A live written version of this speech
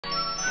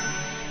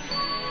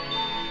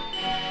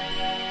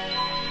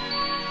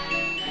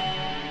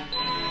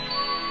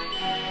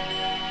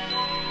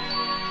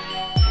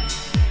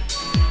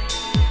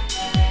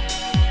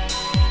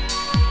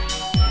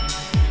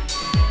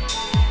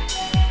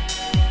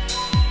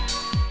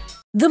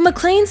The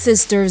McClain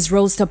Sisters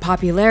rose to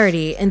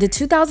popularity in the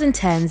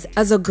 2010s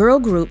as a girl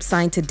group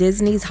signed to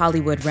Disney's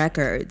Hollywood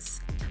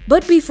Records.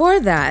 But before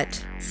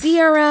that,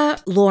 Ciara,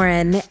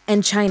 Lauren,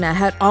 and China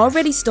had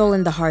already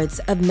stolen the hearts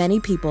of many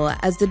people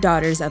as the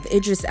daughters of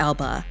Idris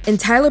Elba in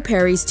Tyler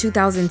Perry's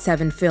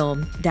 2007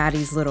 film,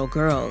 Daddy's Little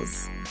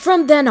Girls.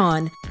 From then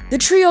on, the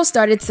trio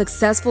started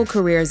successful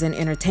careers in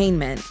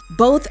entertainment,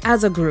 both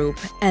as a group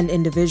and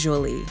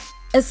individually.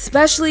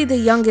 Especially the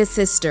youngest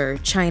sister,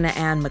 China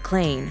Ann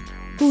McClain,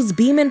 whose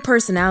beaming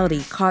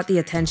personality caught the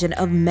attention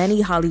of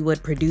many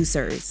Hollywood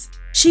producers.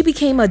 She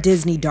became a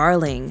Disney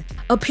darling,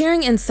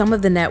 appearing in some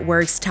of the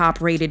network's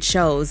top-rated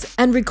shows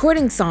and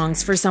recording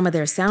songs for some of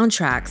their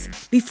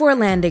soundtracks before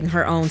landing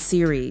her own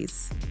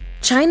series.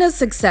 China's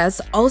success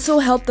also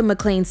helped the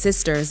McClain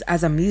sisters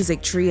as a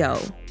music trio.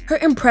 Her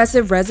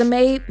impressive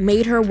resume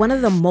made her one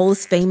of the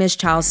most famous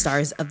child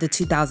stars of the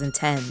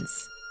 2010s.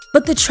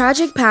 But the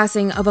tragic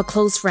passing of a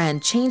close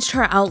friend changed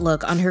her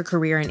outlook on her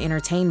career in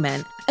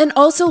entertainment and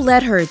also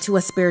led her to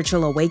a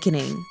spiritual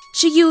awakening.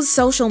 She used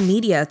social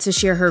media to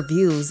share her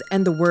views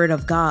and the word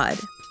of God.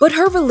 But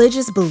her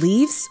religious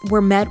beliefs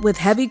were met with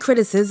heavy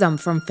criticism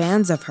from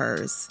fans of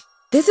hers.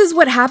 This is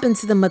what happened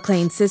to the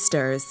McClain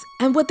sisters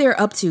and what they're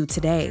up to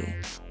today.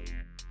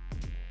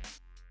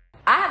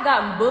 I have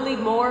gotten bullied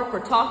more for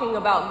talking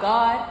about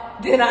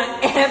God than I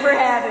ever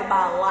have in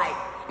my life.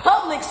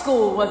 Public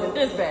school wasn't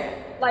this bad.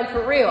 Like,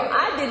 for real,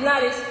 I did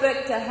not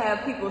expect to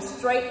have people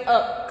straight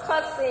up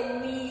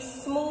cussing me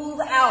smooth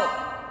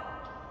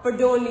out for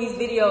doing these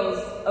videos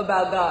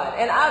about God.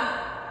 And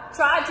I've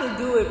tried to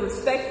do it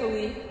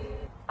respectfully.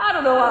 I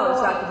don't know why I was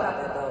shocked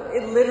about that, though.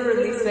 It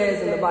literally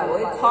says in the Bible,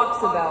 it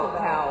talks about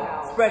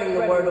how spreading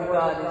the word of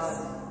God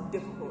is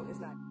difficult. It's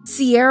not.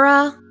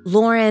 Ciara,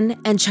 Lauren,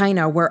 and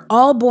China were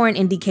all born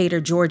in Decatur,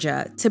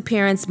 Georgia, to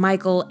parents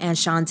Michael and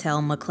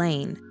Chantel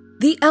McClain.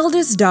 The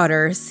eldest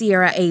daughter,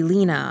 Ciara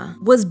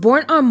Aelina, was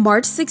born on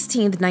March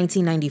 16,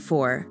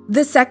 1994.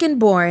 The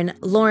second-born,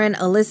 Lauren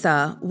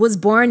Alyssa, was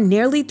born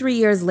nearly 3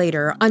 years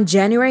later on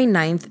January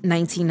 9,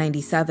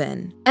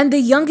 1997. And the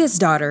youngest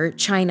daughter,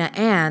 China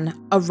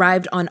Ann,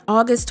 arrived on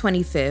August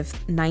 25,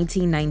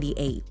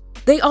 1998.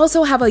 They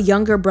also have a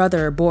younger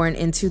brother born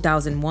in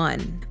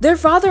 2001. Their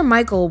father,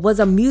 Michael, was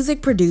a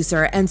music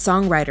producer and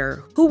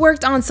songwriter who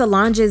worked on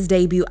Solange's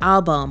debut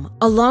album,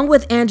 along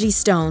with Angie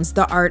Stone's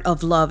The Art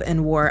of Love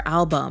and War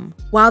album,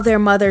 while their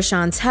mother,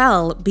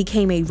 Chantel,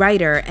 became a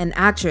writer and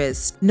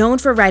actress known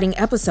for writing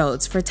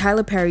episodes for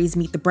Tyler Perry's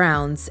Meet the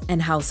Browns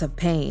and House of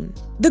Pain.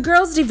 The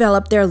girls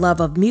developed their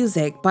love of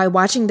music by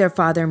watching their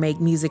father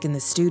make music in the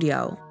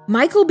studio.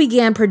 Michael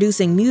began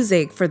producing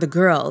music for the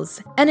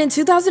girls, and in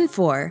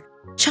 2004,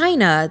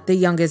 China, the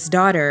youngest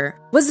daughter,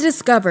 was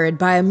discovered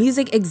by a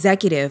music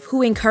executive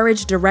who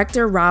encouraged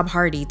director Rob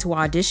Hardy to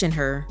audition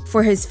her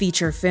for his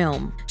feature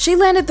film. She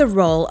landed the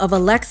role of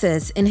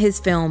Alexis in his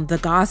film The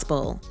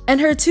Gospel,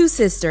 and her two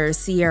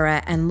sisters,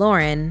 Ciara and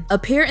Lauren,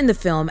 appear in the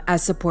film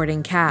as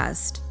supporting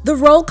cast. The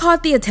role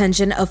caught the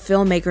attention of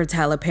filmmaker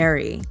Tyler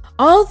Perry.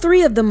 All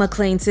three of the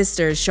McClain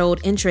sisters showed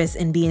interest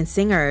in being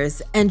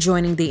singers and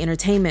joining the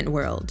entertainment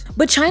world,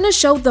 but China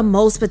showed the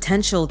most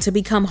potential to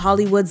become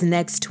Hollywood's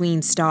next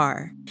tween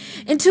star.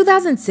 In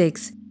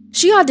 2006,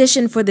 she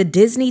auditioned for the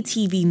Disney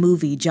TV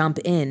movie Jump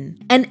In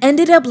and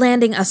ended up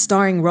landing a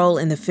starring role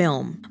in the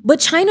film. But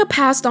China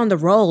passed on the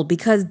role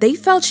because they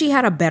felt she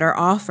had a better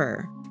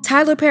offer: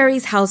 Tyler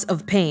Perry's House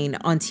of Pain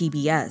on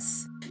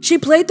TBS. She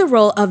played the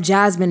role of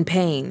Jasmine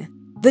Payne,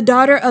 the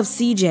daughter of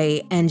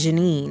CJ and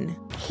Janine.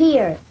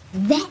 Hear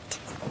that?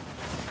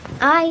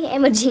 I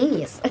am a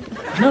genius.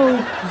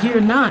 No, you're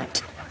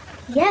not.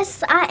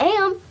 Yes, I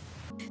am.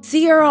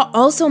 Ciara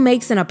also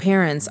makes an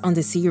appearance on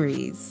the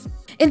series.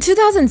 In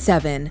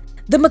 2007,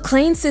 the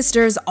McClain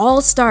sisters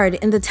all starred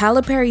in the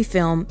Tyler Perry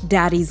film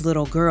Daddy's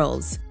Little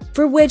Girls,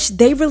 for which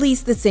they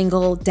released the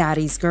single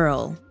Daddy's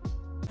Girl.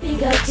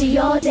 Big up to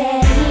your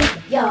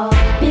daddy, y'all.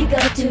 Big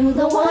up to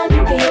the one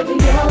who gave you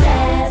your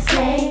last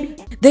name.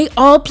 They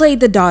all played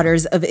the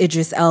daughters of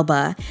Idris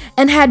Elba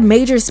and had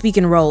major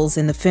speaking roles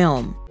in the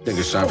film. I think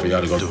it's time for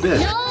y'all to go to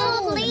bed.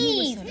 No,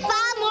 please. 5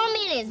 more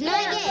minutes,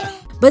 not yet.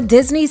 But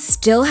Disney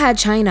still had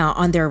China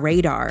on their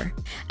radar,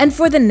 and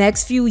for the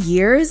next few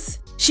years,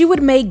 she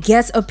would make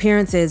guest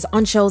appearances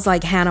on shows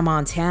like Hannah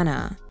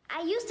Montana.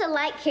 I used to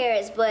like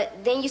carrots,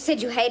 but then you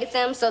said you hated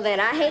them, so then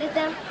I hated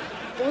them.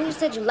 Then you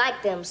said you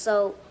liked them,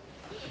 so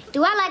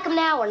do I like them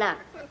now or not?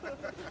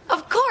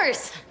 Of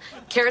course!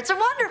 Carrots are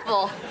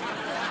wonderful.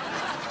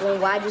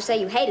 Then why'd you say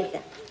you hated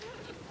them?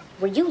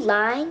 Were you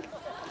lying?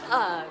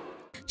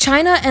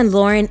 China and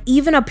Lauren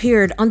even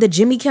appeared on the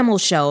Jimmy Kimmel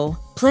Show,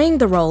 playing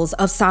the roles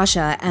of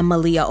Sasha and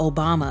Malia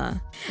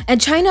Obama.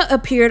 And China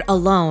appeared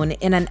alone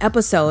in an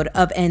episode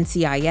of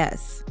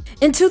NCIS.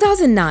 In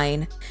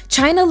 2009,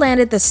 China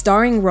landed the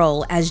starring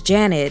role as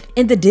Janet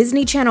in the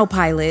Disney Channel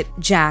pilot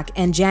Jack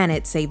and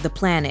Janet Save the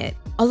Planet,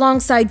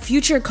 alongside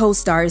future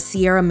co-stars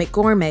Sierra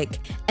McCormick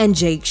and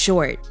Jake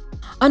Short.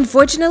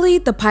 Unfortunately,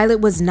 the pilot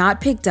was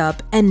not picked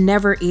up and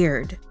never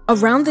aired.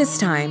 Around this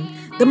time,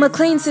 The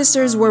McClain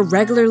sisters were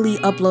regularly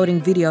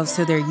uploading videos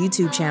to their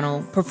YouTube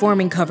channel,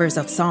 performing covers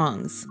of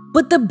songs.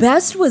 But the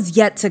best was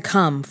yet to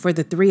come for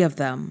the three of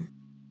them.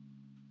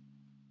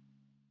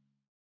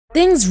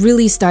 Things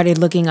really started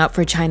looking up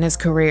for China's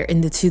career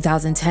in the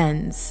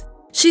 2010s.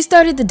 She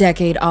started the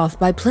decade off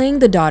by playing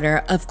the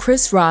daughter of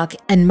Chris Rock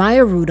and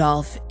Maya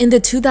Rudolph in the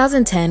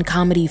 2010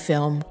 comedy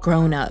film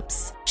Grown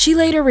Ups. She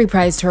later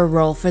reprised her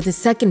role for the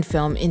second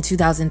film in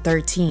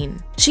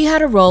 2013. She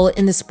had a role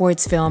in the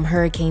sports film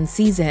Hurricane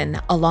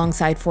Season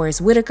alongside Forrest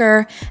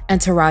Whitaker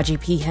and Taraji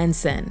P.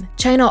 Henson.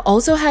 China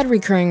also had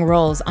recurring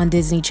roles on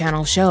Disney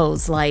Channel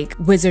shows like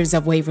Wizards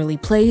of Waverly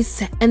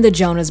Place and The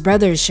Jonas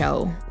Brothers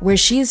Show, where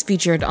she is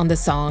featured on the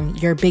song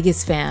Your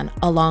Biggest Fan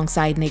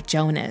alongside Nick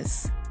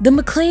Jonas. The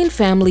McClain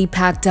family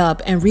packed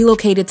up and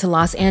relocated to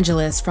Los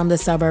Angeles from the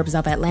suburbs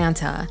of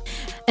Atlanta,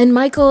 and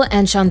Michael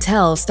and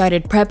Chantel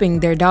started prepping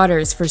their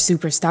daughters for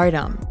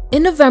superstardom.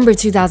 In November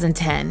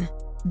 2010,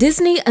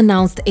 Disney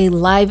announced a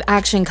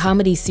live-action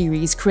comedy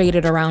series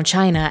created around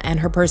China and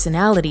her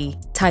personality,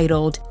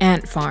 titled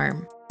Ant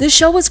Farm. The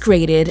show was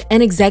created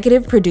and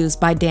executive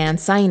produced by Dan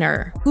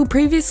Seiner, who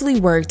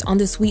previously worked on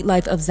The Sweet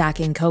Life of Zack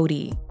and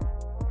Cody.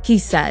 He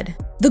said,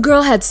 "The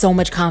girl had so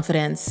much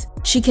confidence.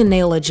 She can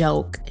nail a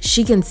joke,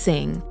 she can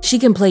sing, she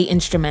can play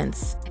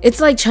instruments.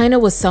 It's like China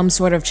was some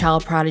sort of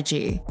child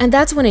prodigy. And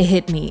that's when it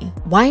hit me.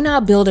 Why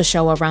not build a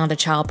show around a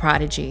child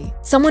prodigy?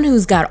 Someone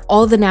who's got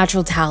all the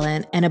natural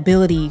talent and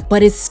ability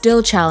but is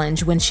still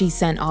challenged when she's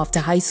sent off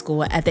to high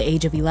school at the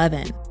age of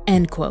 11.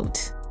 End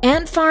quote.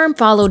 Ant Farm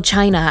followed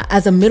China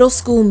as a middle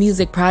school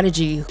music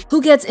prodigy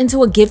who gets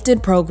into a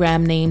gifted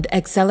program named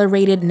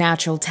Accelerated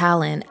Natural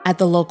Talent at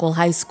the local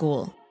high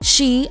school.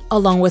 She,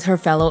 along with her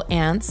fellow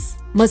ants,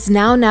 must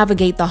now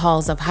navigate the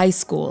halls of high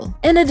school.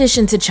 In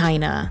addition to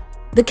China,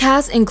 the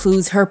cast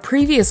includes her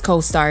previous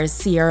co-stars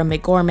Sierra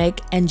McCormick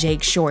and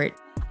Jake Short,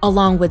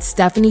 along with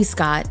Stephanie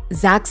Scott,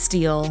 Zach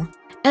Steele,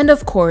 and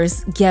of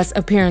course, guest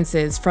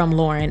appearances from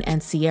Lauren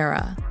and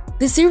Sierra.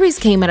 The series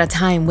came at a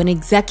time when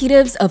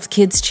executives of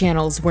kids'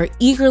 channels were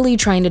eagerly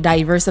trying to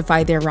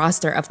diversify their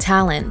roster of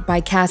talent by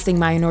casting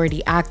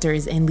minority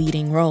actors in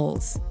leading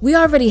roles. We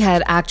already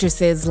had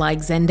actresses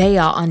like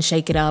Zendaya on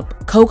Shake It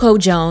Up, Coco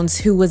Jones,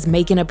 who was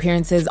making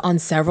appearances on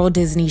several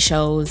Disney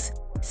shows,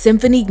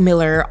 Symphony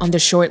Miller on the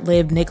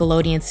short-lived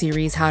Nickelodeon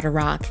series How to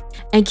Rock,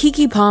 and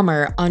Keke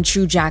Palmer on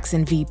True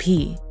Jackson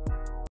VP.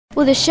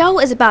 Well, the show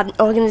is about an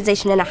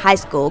organization in a high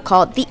school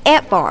called the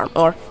Ant Farm,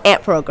 or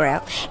ANT program.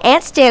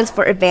 ANT stands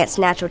for Advanced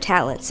Natural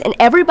Talents, and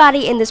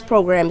everybody in this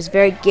program is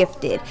very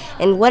gifted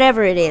in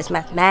whatever it is,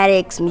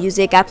 mathematics,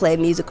 music. I play a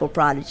musical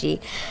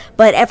prodigy,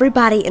 but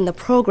everybody in the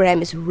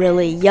program is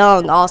really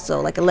young also,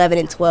 like 11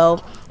 and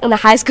 12, and the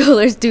high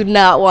schoolers do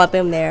not want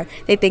them there.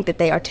 They think that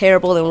they are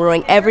terrible and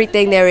ruining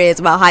everything there is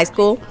about high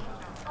school.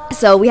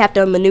 So we have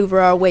to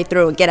maneuver our way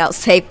through and get out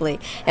safely.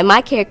 And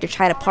my character,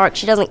 China Park,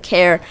 she doesn't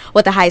care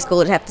what the high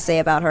schoolers have to say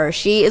about her.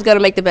 She is going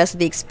to make the best of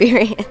the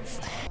experience.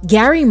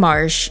 Gary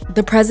Marsh,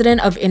 the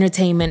president of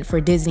entertainment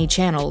for Disney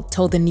Channel,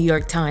 told the New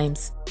York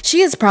Times, "She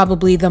is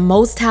probably the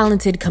most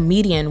talented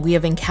comedian we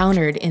have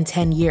encountered in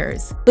 10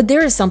 years. But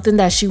there is something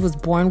that she was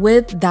born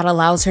with that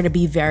allows her to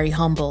be very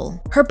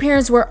humble. Her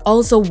parents were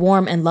also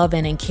warm and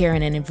loving and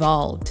caring and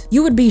involved.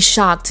 You would be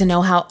shocked to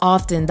know how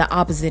often the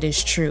opposite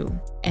is true."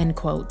 End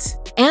quote.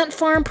 Ant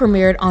Farm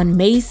premiered on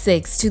May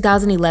 6,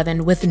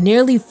 2011 with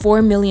nearly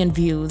 4 million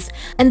views,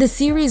 and the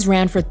series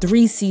ran for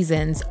 3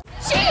 seasons.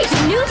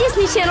 Sheesh! New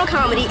Disney Channel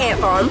comedy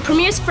Ant Farm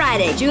premieres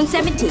Friday, June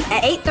 17th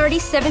at 8:30,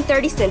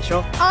 7:30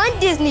 Central on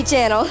Disney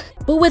Channel.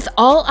 But with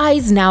all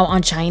eyes now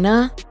on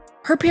China,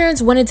 her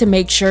parents wanted to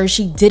make sure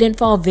she didn't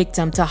fall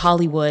victim to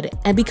Hollywood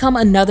and become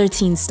another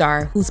teen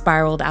star who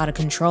spiraled out of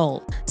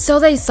control. So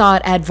they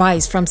sought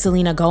advice from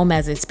Selena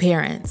Gomez's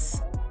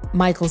parents.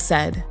 Michael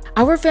said,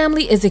 "Our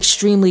family is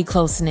extremely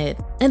close-knit,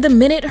 and the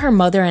minute her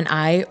mother and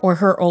I or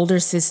her older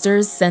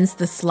sisters sense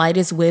the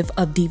slightest whiff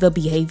of diva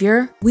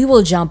behavior, we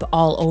will jump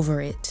all over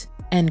it."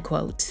 End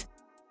quote.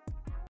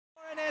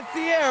 Lauren and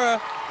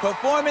Sierra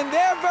performing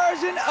their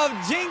version of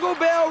Jingle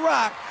Bell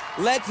Rock.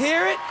 Let's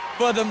hear it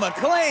for the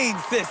McClain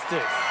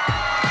Sisters.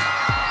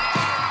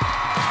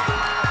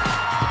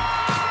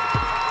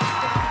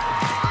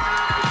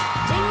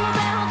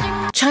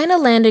 China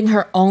landing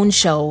her own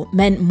show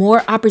meant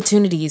more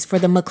opportunities for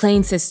the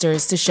McClain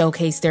sisters to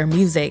showcase their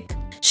music.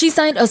 She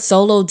signed a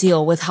solo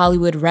deal with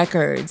Hollywood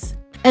Records,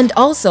 and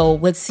also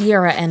with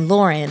Sierra and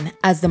Lauren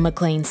as the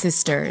McClain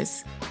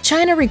sisters.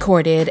 China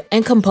recorded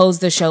and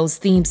composed the show's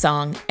theme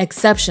song,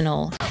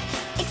 Exceptional.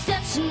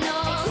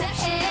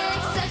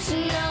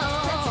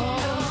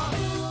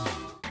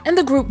 And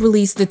the group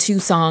released the 2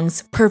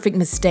 songs, Perfect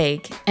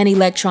Mistake and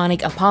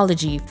Electronic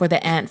Apology, for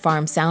the Ant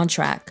Farm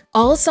soundtrack.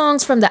 All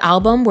songs from the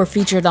album were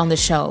featured on the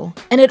show,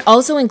 and it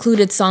also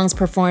included songs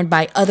performed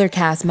by other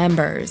cast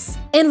members.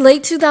 In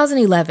late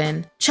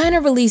 2011, China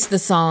released the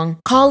song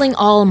Calling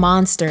All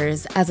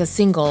Monsters as a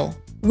single,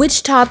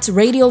 which topped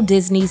Radio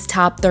Disney's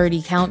Top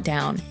 30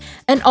 countdown,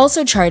 and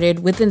also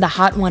charted within the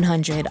Hot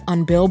 100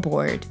 on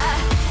Billboard.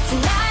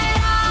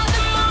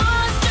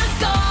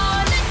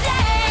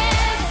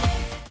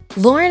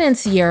 Lauren and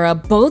Sierra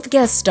both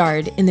guest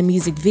starred in the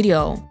music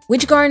video,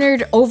 which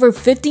garnered over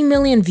 50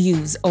 million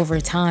views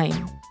over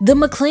time. The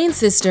McClain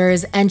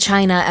Sisters and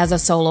China as a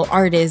solo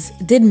artist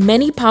did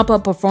many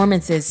pop-up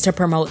performances to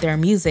promote their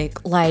music,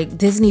 like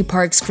Disney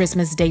Parks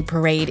Christmas Day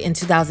Parade in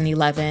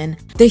 2011,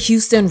 the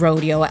Houston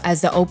Rodeo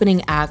as the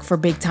opening act for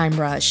Big Time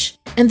Rush,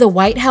 and the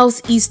White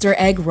House Easter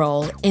Egg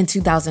Roll in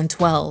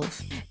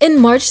 2012. In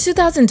March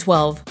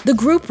 2012, the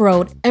group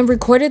wrote and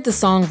recorded the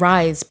song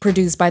Rise,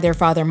 produced by their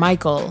father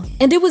Michael,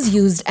 and it was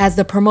used as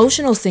the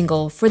promotional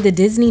single for the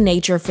Disney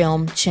nature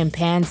film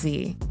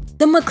Chimpanzee.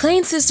 The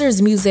McClain Sisters'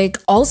 music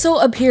also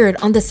appeared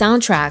on the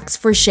soundtracks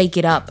for Shake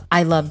It Up,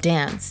 I Love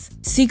Dance,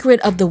 Secret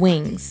of the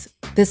Wings,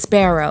 The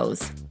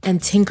Sparrows, and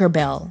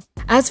Tinkerbell.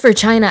 As for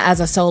China as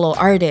a solo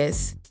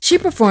artist, she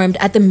performed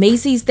at the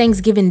Macy's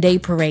Thanksgiving Day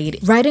Parade,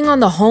 riding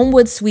on the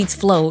Homewood Suites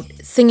float,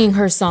 singing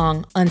her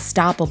song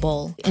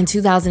Unstoppable in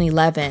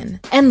 2011,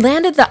 and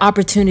landed the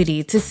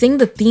opportunity to sing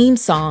the theme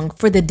song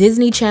for the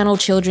Disney Channel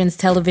children's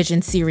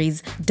television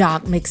series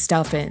Doc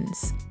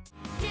McStuffins.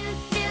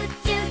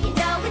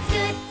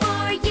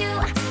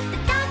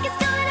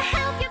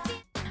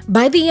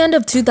 By the end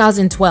of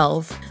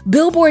 2012,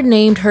 Billboard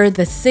named her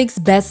the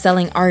 6th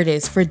best-selling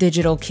artist for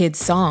digital kids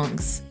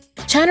songs.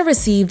 China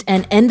received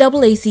an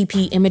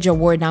NAACP Image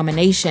Award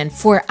nomination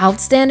for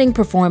Outstanding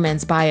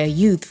Performance by a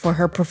Youth for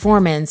her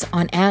performance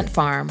on Ant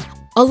Farm,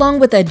 along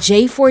with a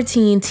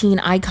J14 Teen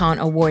Icon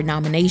Award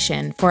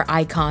nomination for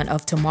Icon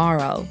of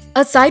Tomorrow.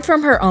 Aside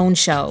from her own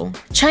show,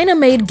 China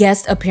made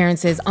guest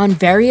appearances on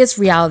various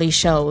reality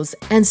shows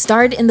and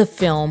starred in the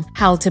film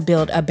How to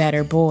Build a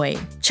Better Boy.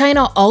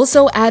 China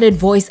also added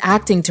voice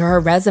acting to her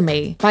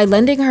resume by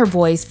lending her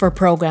voice for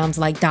programs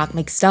like Doc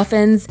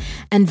McStuffins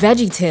and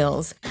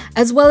VeggieTales,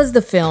 as well as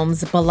the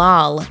films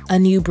Bilal, A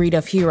New Breed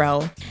of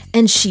Hero,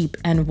 and Sheep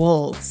and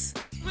Wolves.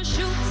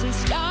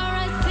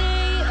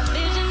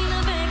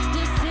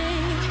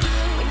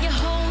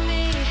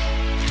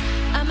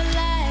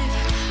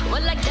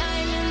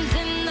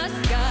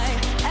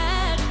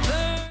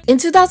 In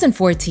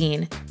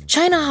 2014,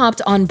 China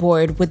hopped on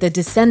board with the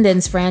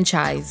Descendants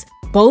franchise,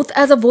 both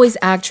as a voice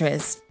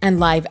actress and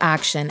live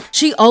action.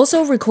 She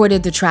also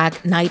recorded the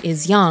track Night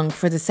is Young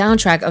for the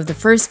soundtrack of the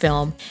first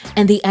film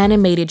and the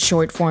animated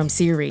short-form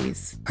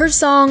series. Her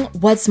song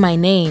What's My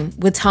Name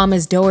with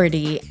Thomas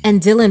Doherty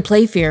and Dylan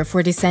Playfair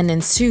for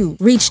Descendants 2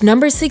 reached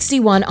number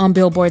 61 on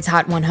Billboard's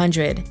Hot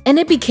 100, and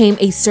it became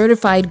a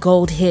certified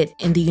gold hit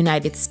in the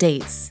United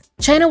States.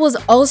 China was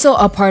also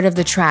a part of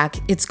the track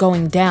It's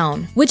Going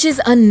Down, which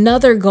is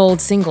another gold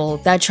single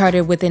that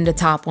charted within the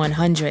top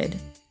 100.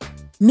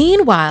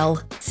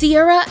 Meanwhile,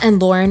 Sierra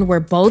and Lauren were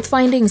both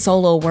finding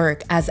solo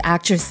work as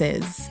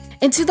actresses.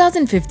 In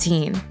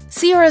 2015,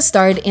 Sierra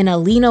starred in a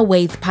Lena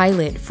Waithe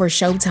pilot for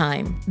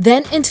Showtime.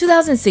 Then in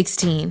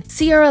 2016,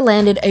 Sierra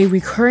landed a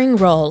recurring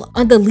role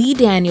on the Lee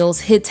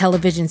Daniels hit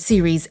television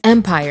series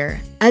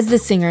Empire as the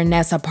singer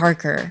Nessa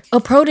Parker,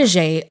 a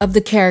protege of the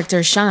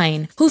character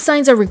Shine, who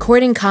signs a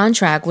recording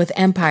contract with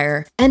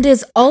Empire and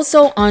is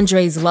also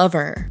Andre's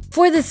lover.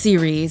 For the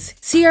series,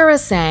 Sierra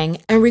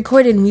sang and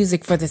recorded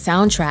music for the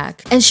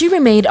soundtrack, and she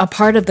remained a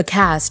part of the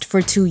cast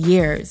for 2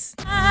 years.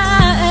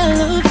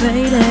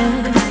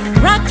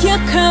 Rock your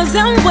curves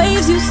and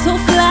waves, you so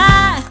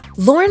fly.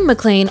 Lauren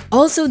McClain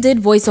also did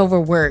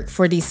voiceover work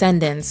for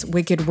Descendants'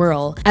 Wicked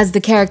World as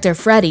the character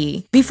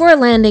Freddy before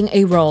landing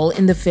a role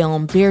in the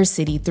film Bear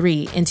City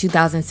 3 in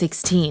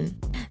 2016.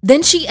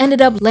 Then she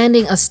ended up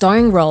landing a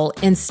starring role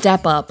in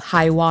Step Up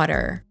High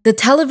Water, the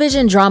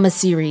television drama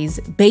series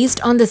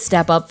based on the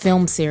Step Up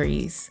film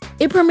series.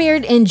 It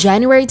premiered in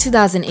January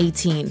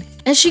 2018,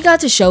 and she got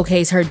to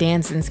showcase her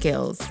dancing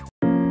skills.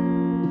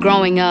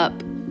 Growing up,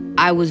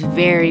 I was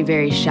very,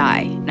 very shy.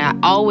 And I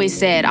always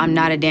said I'm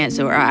not a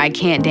dancer or I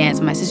can't dance.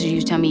 My sisters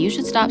used to tell me, you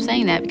should stop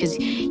saying that because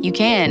you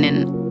can.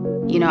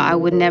 And, you know, I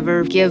would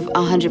never give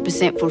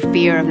 100% for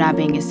fear of not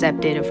being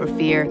accepted or for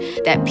fear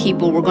that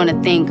people were going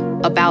to think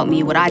about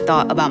me what I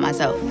thought about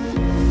myself.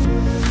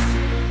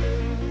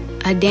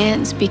 I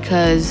dance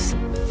because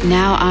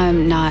now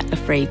I'm not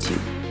afraid to.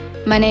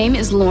 My name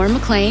is Lauren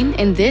McClain,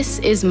 and this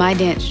is my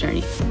dance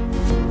journey.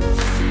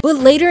 But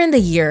later in the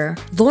year,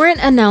 Lauren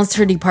announced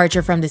her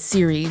departure from the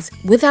series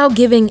without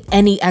giving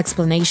any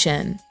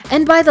explanation.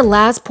 And by the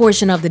last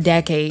portion of the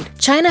decade,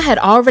 China had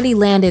already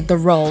landed the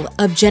role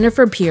of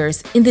Jennifer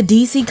Pierce in the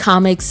DC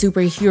Comics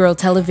superhero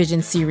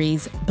television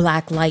series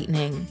Black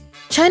Lightning.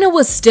 China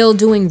was still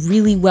doing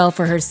really well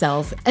for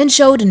herself and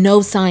showed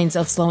no signs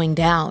of slowing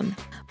down.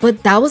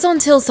 But that was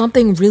until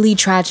something really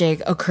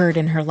tragic occurred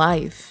in her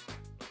life.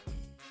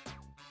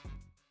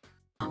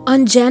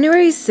 On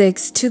January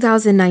 6,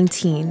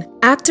 2019,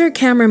 actor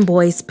Cameron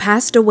Boyce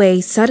passed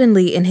away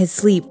suddenly in his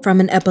sleep from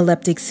an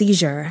epileptic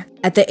seizure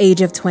at the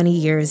age of 20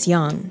 years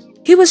young.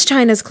 He was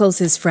China's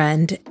closest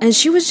friend, and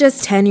she was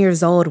just 10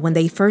 years old when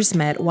they first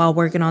met while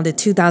working on the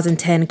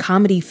 2010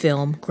 comedy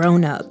film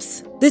Grown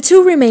Ups. The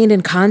two remained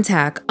in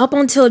contact up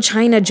until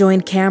China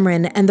joined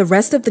Cameron and the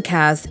rest of the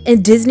cast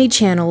in Disney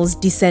Channel's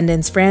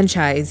Descendants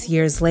franchise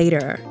years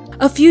later.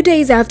 A few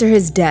days after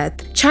his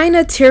death,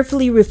 China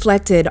tearfully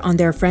reflected on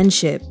their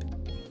friendship.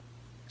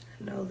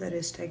 I know that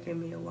it's taken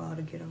me a while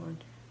to get on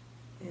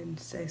and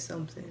say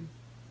something.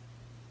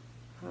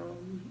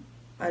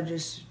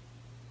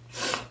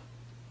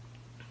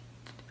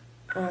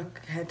 I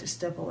had to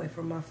step away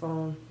from my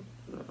phone.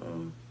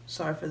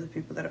 Sorry for the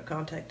people that have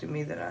contacted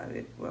me that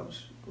I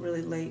was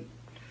really late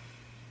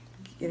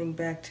getting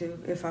back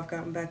to. If I've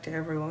gotten back to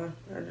everyone,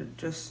 I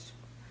just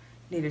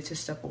needed to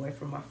step away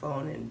from my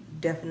phone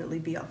and definitely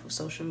be off of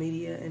social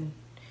media and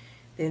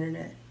the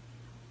internet.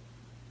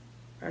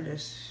 I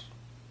just,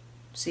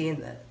 seeing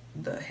that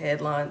the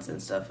headlines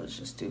and stuff was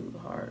just too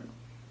hard.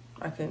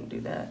 I couldn't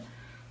do that.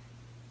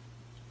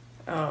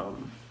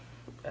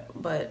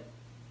 But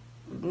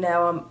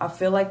now I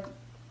feel like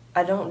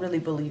I don't really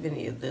believe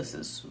any of this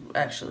is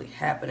actually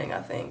happening,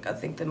 I think. I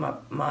think that my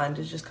mind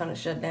is just kind of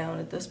shut down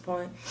at this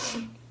point.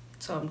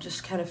 So I'm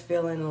just kind of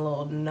feeling a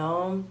little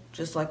numb,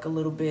 just like a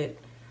little bit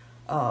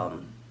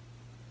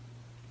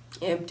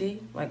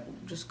empty,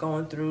 like just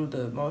going through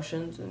the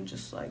motions and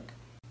just like,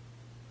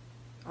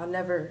 I'll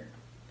never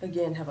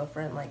again have a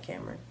friend like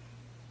Cameron.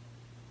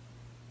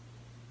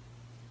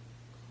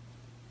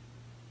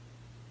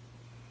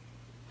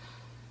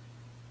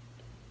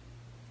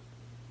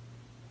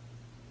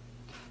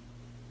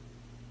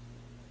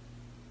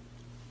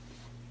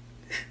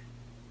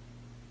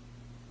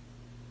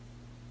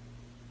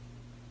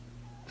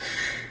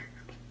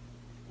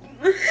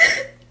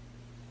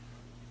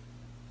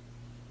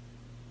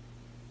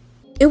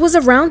 It was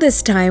around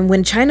this time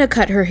when China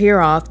cut her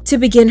hair off to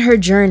begin her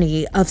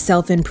journey of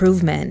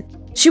self-improvement.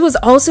 She was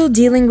also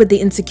dealing with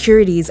the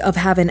insecurities of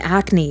having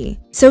acne,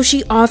 so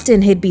she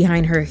often hid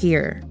behind her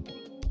hair.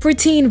 For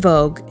Teen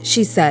Vogue,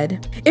 she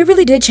said, "It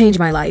really did change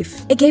my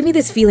life. It gave me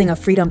this feeling of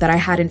freedom that I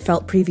hadn't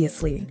felt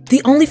previously.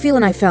 The only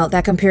feeling I felt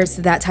that compares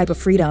to that type of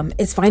freedom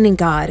is finding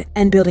God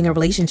and building a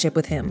relationship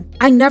with Him.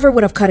 I never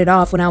would have cut it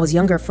off when I was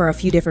younger for a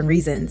few different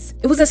reasons.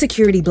 It was a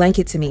security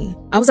blanket to me.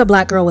 I was a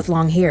black girl with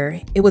long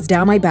hair. It was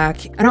down my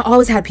back, and I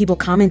always had people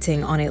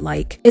commenting on it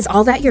like, 'Is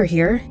all that your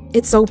hair?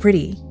 It's so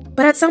pretty.'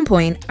 But at some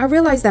point, I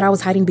realized that I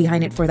was hiding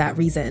behind it for that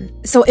reason.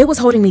 So it was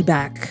holding me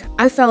back.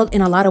 I felt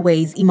in a lot of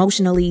ways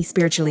emotionally,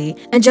 spiritually,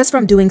 and just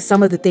from doing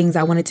some of the things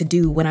I wanted to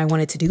do when I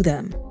wanted to do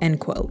them." End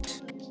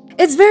quote.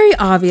 It's very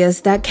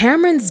obvious that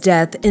Cameron's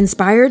death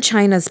inspired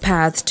China's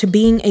path to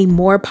being a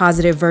more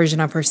positive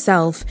version of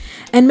herself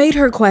and made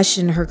her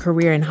question her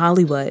career in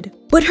Hollywood.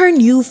 But her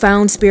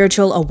newfound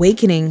spiritual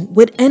awakening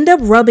would end up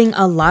rubbing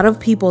a lot of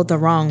people the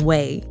wrong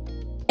way.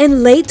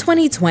 In late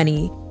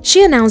 2020,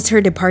 she announced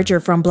her departure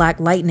from Black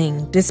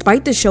Lightning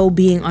despite the show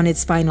being on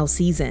its final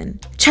season.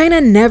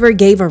 China never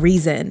gave a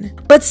reason,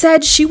 but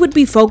said she would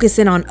be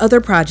focusing on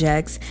other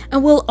projects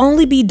and will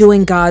only be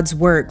doing God's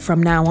work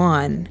from now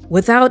on,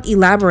 without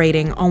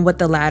elaborating on what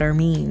the latter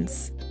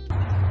means.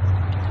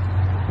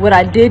 What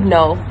I did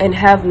know and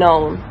have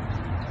known,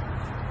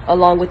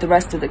 along with the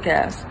rest of the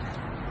cast,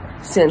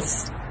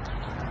 since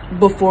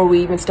before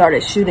we even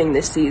started shooting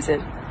this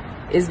season,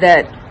 is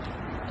that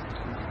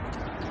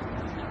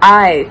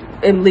I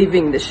am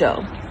leaving the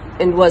show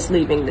and was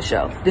leaving the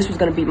show. This was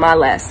going to be my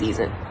last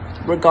season,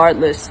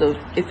 regardless of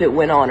if it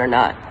went on or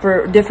not,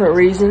 for different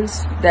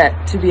reasons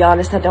that, to be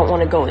honest, I don't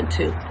want to go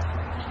into.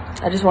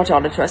 I just want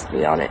y'all to trust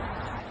me on it.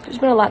 There's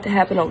been a lot to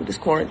happen over this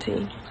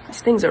quarantine.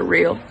 These things are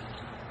real.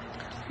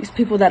 These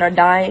people that are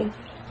dying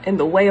in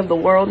the way of the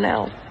world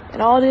now.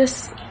 And all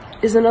this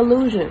is an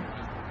illusion.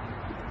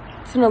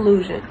 It's an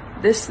illusion.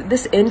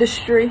 This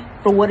industry,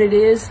 for what it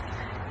is,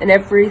 and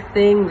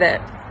everything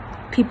that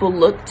people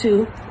look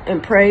to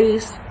and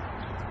praise,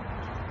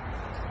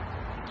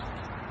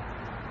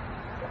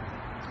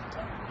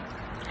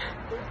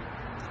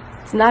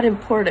 it's not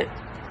important.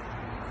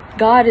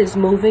 God is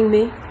moving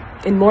me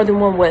in more than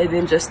one way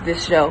than just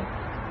this show.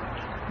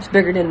 It's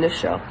bigger than this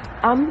show.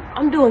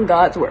 I'm doing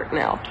God's work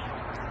now,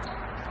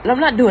 and I'm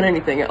not doing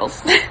anything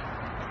else.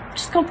 I'm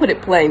just gonna put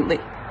it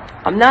plainly.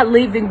 I'm not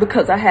leaving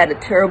because I had a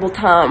terrible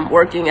time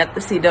working at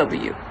the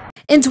CW.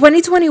 In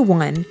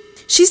 2021,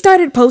 she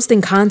started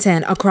posting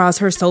content across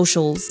her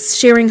socials,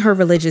 sharing her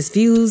religious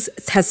views,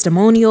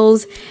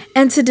 testimonials,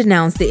 and to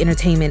denounce the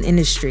entertainment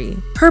industry.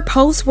 Her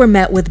posts were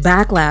met with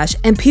backlash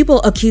and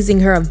people accusing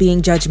her of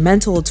being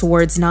judgmental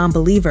towards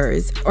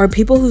non-believers or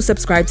people who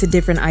subscribe to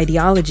different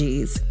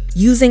ideologies,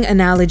 using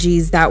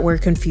analogies that were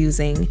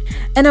confusing,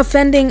 and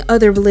offending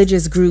other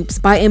religious groups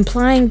by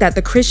implying that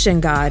the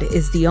Christian God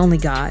is the only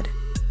God.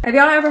 Have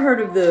y'all ever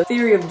heard of the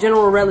theory of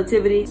general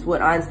relativity? It's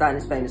what Einstein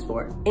is famous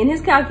for. In his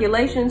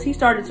calculations, he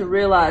started to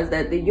realize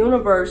that the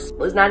universe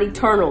was not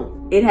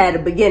eternal. It had a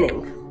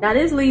beginning. Now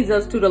this leads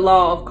us to the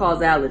law of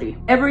causality.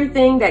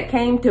 Everything that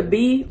came to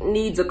be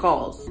needs a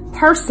cause.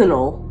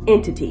 Personal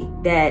entity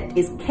that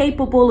is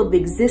capable of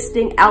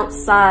existing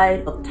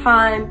outside of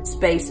time,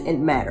 space,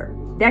 and matter.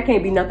 that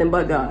can't be nothing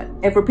but God.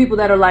 And for people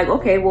that are like,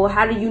 okay, well,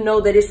 how do you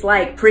know that it's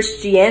like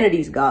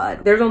Christianity's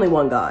God? There's only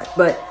one God.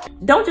 But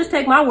don't just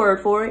take my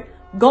word for it.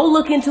 Go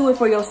look into it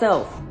for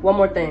yourself. One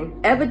more thing.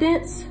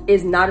 Evidence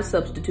is not a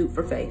substitute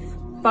for faith.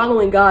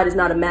 Following God is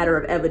not a matter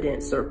of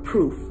evidence or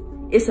proof.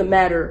 It's a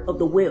matter of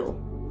the will.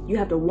 You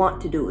have to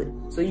want to do it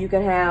so you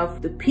can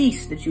have the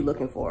peace that you're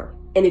looking for.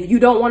 And if you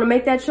don't want to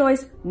make that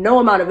choice, no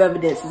amount of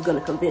evidence is going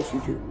to convince you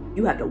to.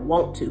 You have to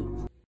want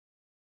to.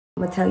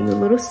 I'm gonna tell you a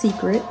little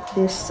secret.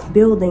 This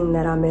building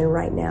that I'm in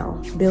right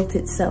now built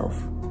itself.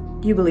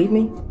 Do you believe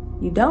me?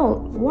 You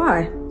don't?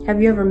 Why?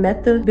 Have you ever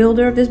met the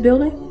builder of this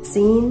building?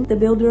 Seen the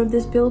builder of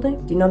this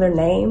building? Do you know their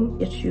name?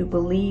 Yet you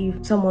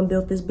believe someone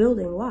built this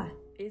building. Why?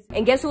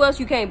 And guess who else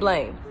you can't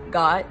blame?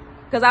 God.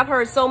 Because I've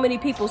heard so many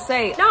people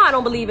say, no, I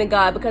don't believe in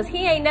God because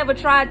he ain't never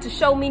tried to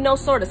show me no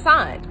sort of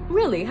sign.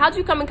 Really? How'd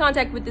you come in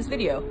contact with this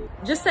video?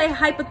 Just say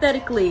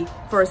hypothetically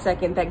for a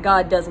second that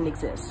God doesn't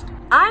exist.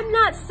 I'm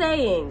not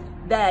saying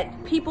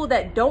that people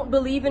that don't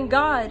believe in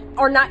God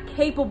are not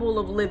capable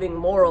of living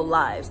moral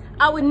lives.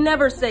 I would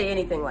never say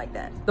anything like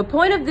that. The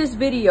point of this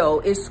video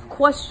is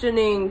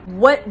questioning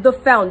what the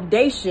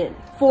foundation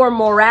for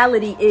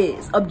morality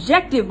is,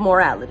 objective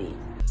morality.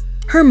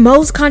 Her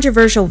most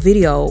controversial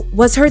video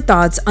was her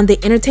thoughts on the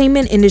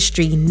entertainment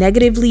industry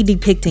negatively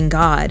depicting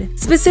God,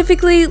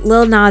 specifically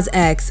Lil Nas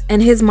X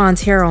and his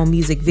Montero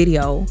music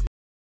video.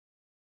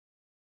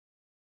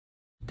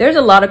 There's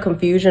a lot of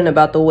confusion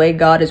about the way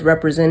God is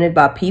represented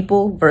by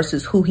people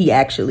versus who he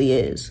actually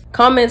is.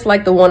 Comments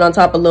like the one on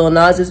top of Lil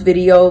Nas's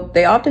video,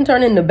 they often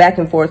turn into back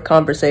and forth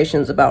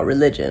conversations about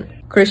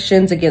religion.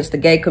 Christians against the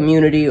gay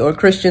community or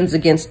Christians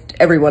against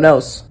everyone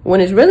else,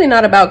 when it's really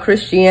not about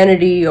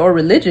Christianity or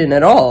religion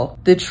at all.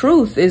 The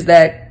truth is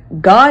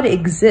that God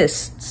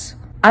exists.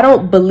 I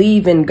don't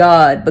believe in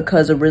God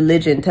because a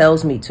religion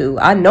tells me to.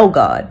 I know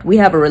God. We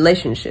have a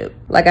relationship.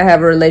 Like I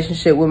have a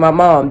relationship with my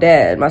mom,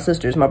 dad, my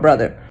sisters, my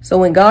brother. So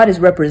when God is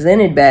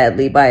represented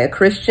badly by a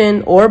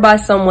Christian or by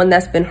someone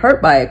that's been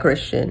hurt by a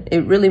Christian,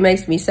 it really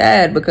makes me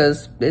sad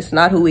because it's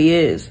not who he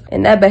is.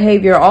 And that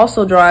behavior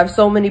also drives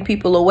so many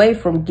people away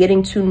from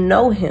getting to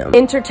know him.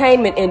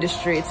 Entertainment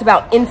industry, it's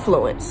about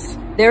influence.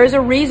 There is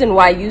a reason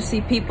why you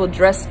see people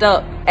dressed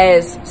up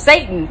as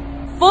Satan.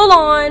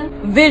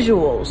 Full-on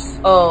visuals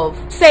of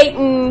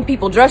Satan,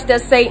 people dressed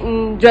as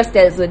Satan, dressed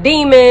as a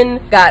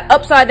demon, got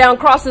upside-down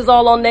crosses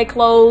all on their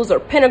clothes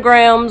or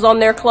pentagrams on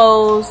their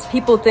clothes.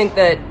 People think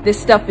that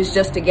this stuff is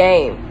just a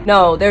game.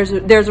 No, there's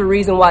a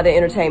reason why the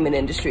entertainment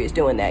industry is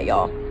doing that,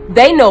 y'all.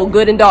 They know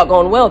good and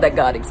doggone well that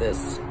God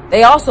exists.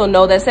 They also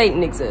know that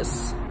Satan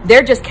exists.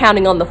 They're just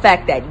counting on the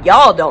fact that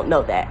y'all don't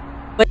know that.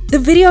 The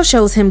video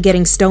shows him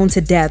getting stoned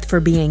to death for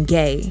being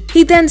gay.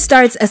 He then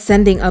starts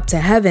ascending up to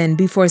heaven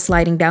before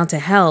sliding down to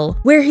hell,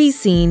 where he's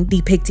seen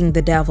depicting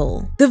the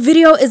devil. The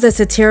video is a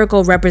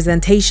satirical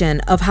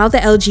representation of how the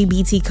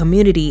LGBT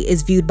community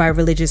is viewed by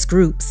religious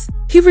groups.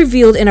 He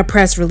revealed in a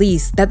press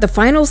release that the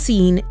final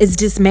scene is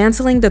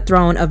dismantling the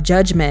throne of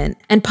judgment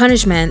and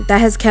punishment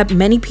that has kept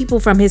many people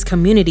from his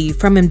community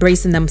from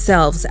embracing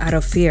themselves out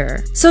of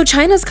fear. So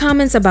China's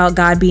comments about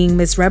God being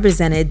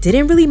misrepresented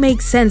didn't really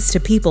make sense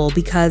to people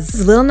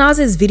because Lil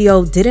Nas's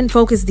video didn't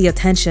focus the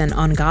attention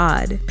on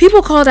God.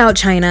 People called out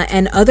China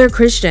and other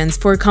Christians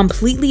for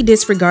completely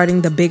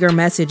disregarding the bigger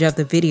message of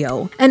the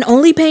video and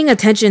only paying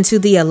attention to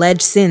the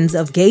alleged sins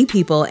of gay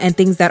people and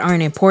things that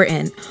aren't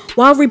important,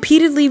 while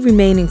repeatedly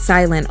remaining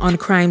silent on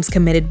crimes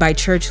committed by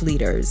church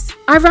leaders.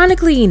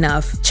 Ironically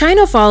enough,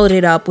 China followed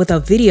it up with a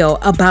video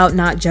about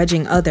not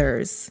judging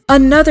others.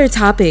 Another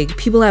topic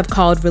people have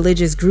called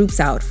religious groups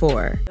out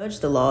for. Judge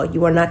the law,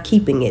 you are not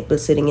keeping it, but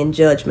sitting in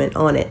judgment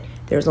on it.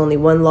 There's only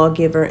one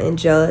lawgiver and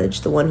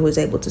judge, the one who is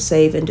able to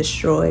save and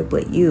destroy,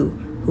 but you,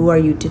 who are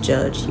you to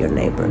judge your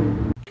neighbor?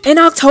 In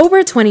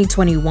October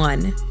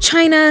 2021,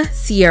 China,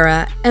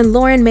 Sierra, and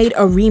Lauren made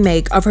a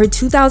remake of her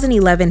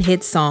 2011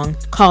 hit song,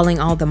 Calling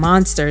All the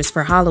Monsters,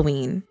 for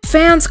Halloween.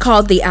 Fans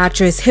called the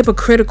actress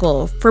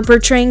hypocritical for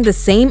portraying the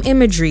same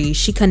imagery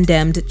she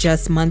condemned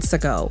just months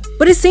ago.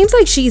 But it seems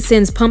like she's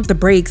since pumped the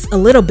brakes a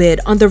little bit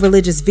on the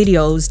religious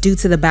videos due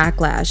to the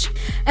backlash,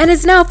 and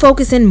is now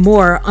focusing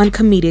more on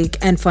comedic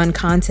and fun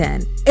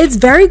content. It's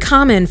very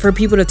common for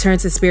people to turn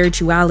to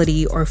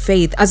spirituality or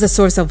faith as a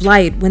source of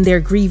light when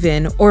they're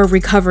grieving or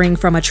recovering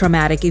from a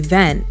traumatic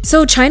event.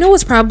 So China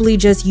was probably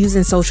just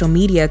using social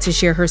media to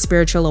share her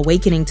spiritual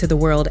awakening to the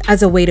world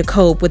as a way to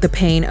cope with the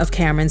pain of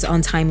Cameron's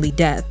untimely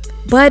death.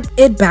 But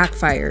it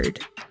backfired.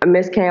 I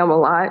miss Cam a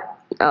lot.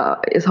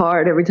 It's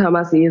hard every time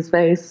I see his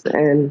face,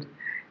 and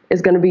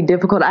it's going to be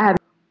difficult. I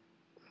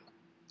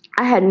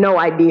had no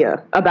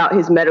idea about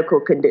his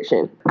medical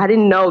condition. I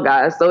didn't know,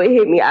 guys, so it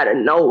hit me out of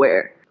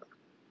nowhere.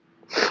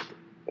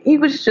 He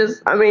was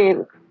just, I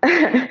mean,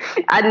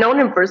 I'd known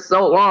him for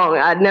so long.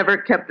 I'd never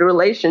kept a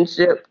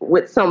relationship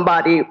with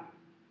somebody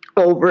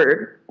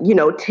over,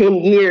 10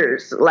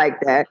 years like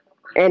that.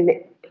 And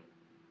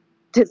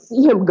to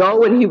see him go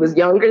when he was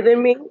younger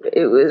than me,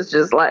 it was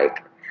just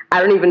like,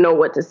 I don't even know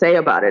what to say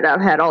about it.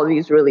 I've had all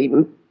these really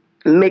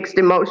mixed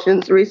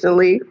emotions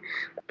recently.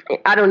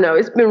 I don't know.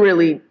 It's been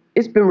really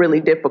it's been really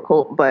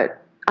difficult,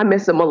 but I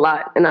miss him a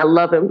lot and I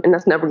love him, and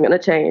that's never gonna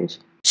change.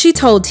 She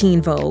told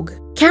Teen Vogue,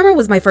 "Cameron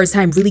was my first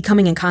time really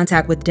coming in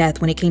contact with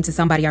death when it came to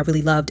somebody I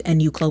really loved and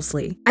knew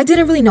closely. I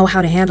didn't really know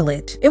how to handle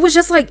it. It was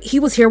just like he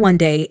was here one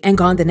day and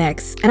gone the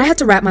next, and I had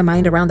to wrap my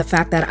mind around the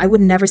fact that I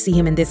would never see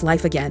him in this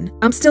life again.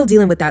 I'm still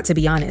dealing with that, to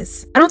be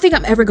honest. I don't think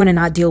I'm ever gonna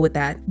not deal with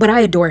that, but I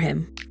adore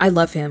him. I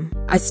love him.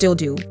 I still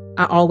do.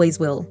 I always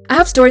will. I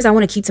have stories I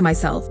want to keep to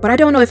myself, but I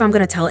don't know if I'm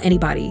going to tell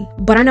anybody.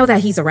 But I know that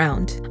he's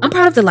around. I'm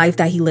proud of the life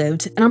that he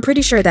lived, and I'm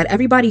pretty sure that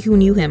everybody who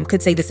knew him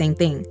could say the same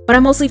thing. But I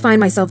mostly find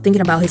myself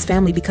thinking about his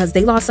family because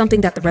they lost something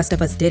that the rest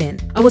of us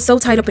didn't. I was so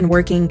tied up in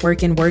working,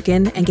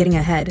 and getting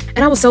ahead.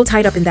 And I was so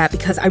tied up in that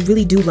because I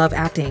really do love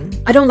acting.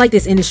 I don't like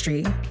this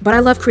industry, but I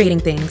love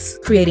creating things,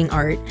 creating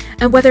art.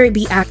 And whether it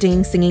be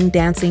acting, singing,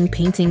 dancing,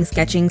 painting,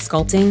 sketching,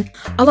 sculpting,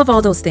 I love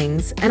all those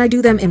things, and I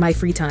do them in my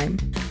free time.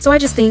 So I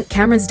just think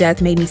Cameron's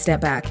death made me step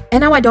back.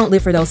 And now I don't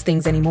live for those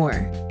things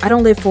anymore. I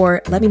don't live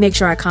for, let me make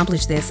sure I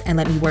accomplish this and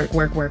let me work.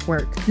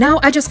 Now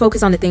I just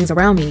focus on the things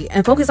around me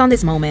and focus on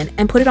this moment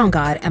and put it on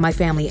God and my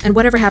family, and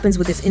whatever happens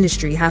with this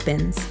industry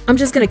happens. I'm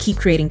just gonna keep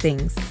creating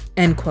things."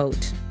 End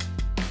quote.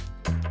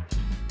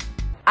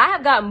 I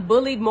have gotten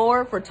bullied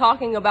more for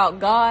talking about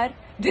God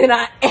than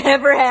I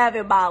ever have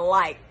in my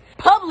life.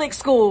 Public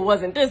school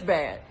wasn't this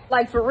bad.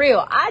 Like, for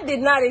real, I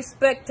did not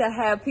expect to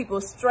have people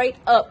straight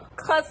up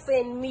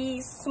cussing me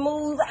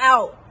smooth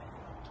out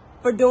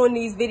for doing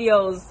these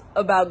videos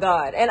about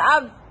God. And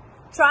I've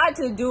tried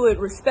to do it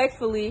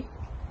respectfully.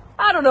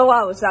 I don't know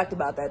why I was shocked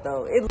about that,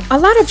 though. A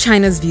lot of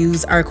China's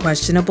views are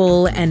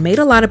questionable and made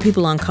a lot of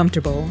people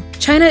uncomfortable.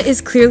 China is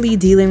clearly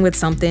dealing with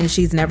something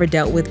she's never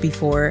dealt with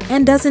before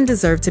and doesn't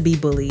deserve to be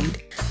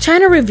bullied.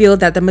 China revealed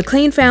that the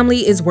McClain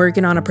family is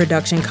working on a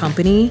production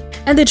company,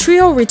 and the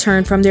trio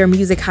returned from their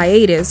music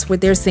hiatus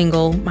with their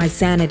single, My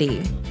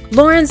Sanity.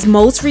 Lauren's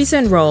most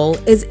recent role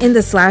is in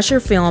the slasher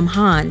film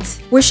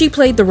Haunt, where she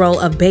played the role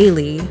of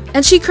Bailey,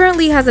 and she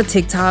currently has a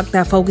TikTok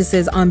that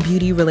focuses on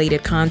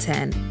beauty-related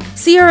content.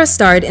 Sierra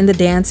starred in the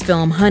dance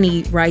film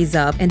Honey, Rise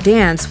Up and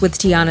Dance with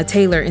Tiana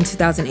Taylor in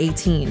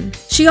 2018.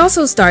 She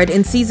also starred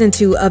in season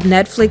 2 of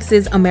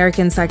Netflix's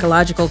American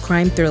psychological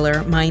crime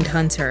thriller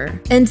Mindhunter.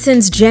 And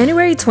since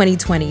January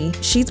 2020,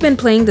 she's been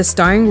playing the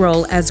starring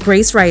role as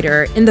Grace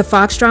Ryder in the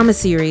Fox drama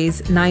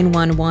series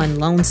 911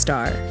 Lone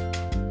Star.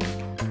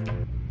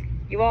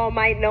 You all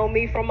might know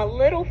me from a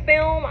little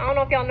film. I don't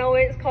know if y'all know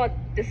it. It's called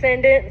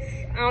Descendants.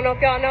 I don't know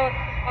if y'all know it.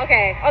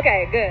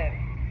 Okay, good.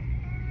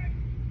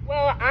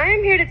 Well, I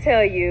am here to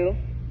tell you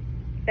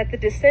that the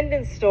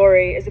Descendants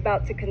story is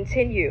about to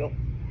continue.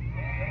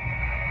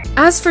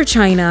 As for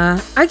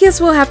China, I guess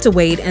we'll have to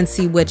wait and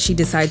see what she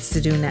decides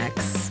to do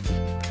next.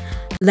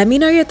 Let me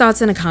know your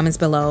thoughts in the comments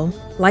below,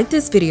 like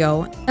this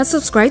video, and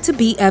subscribe to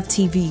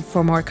BFTV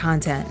for more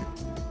content.